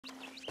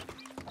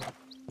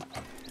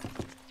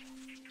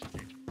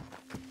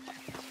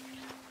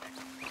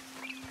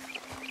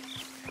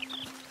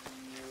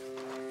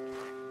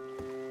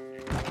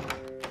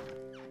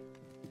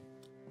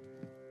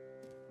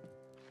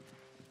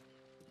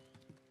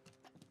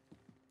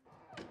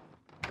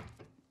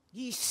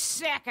You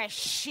sack of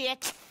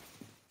shit!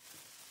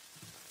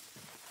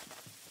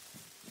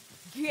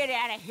 Get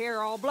out of here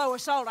or I'll blow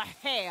us all to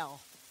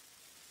hell.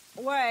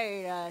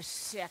 Wait a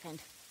second.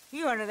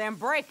 You one of them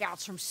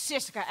breakouts from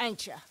Siska,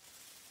 ain't you?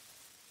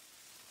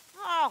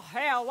 Oh,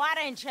 hell, why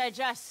didn't you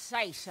just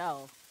say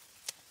so?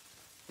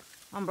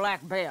 I'm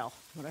Black Belle,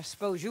 but I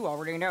suppose you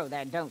already know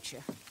that, don't you?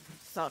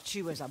 Thought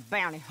you was a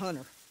bounty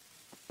hunter.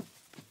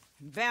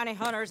 Bounty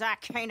hunters I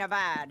can't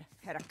abide.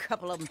 Had a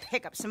couple of them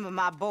pick up some of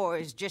my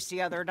boys just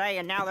the other day,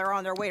 and now they're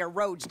on their way to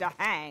Rhodes to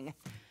hang.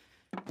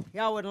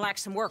 Y'all wouldn't like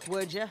some work,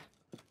 would you?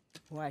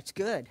 Well, that's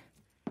good.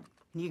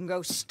 You can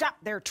go stop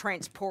their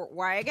transport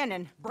wagon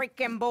and break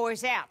them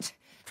boys out.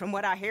 From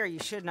what I hear, you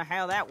should know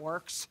how that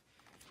works.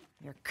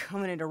 They're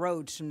coming into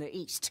Rhodes from the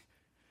east.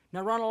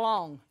 Now run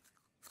along.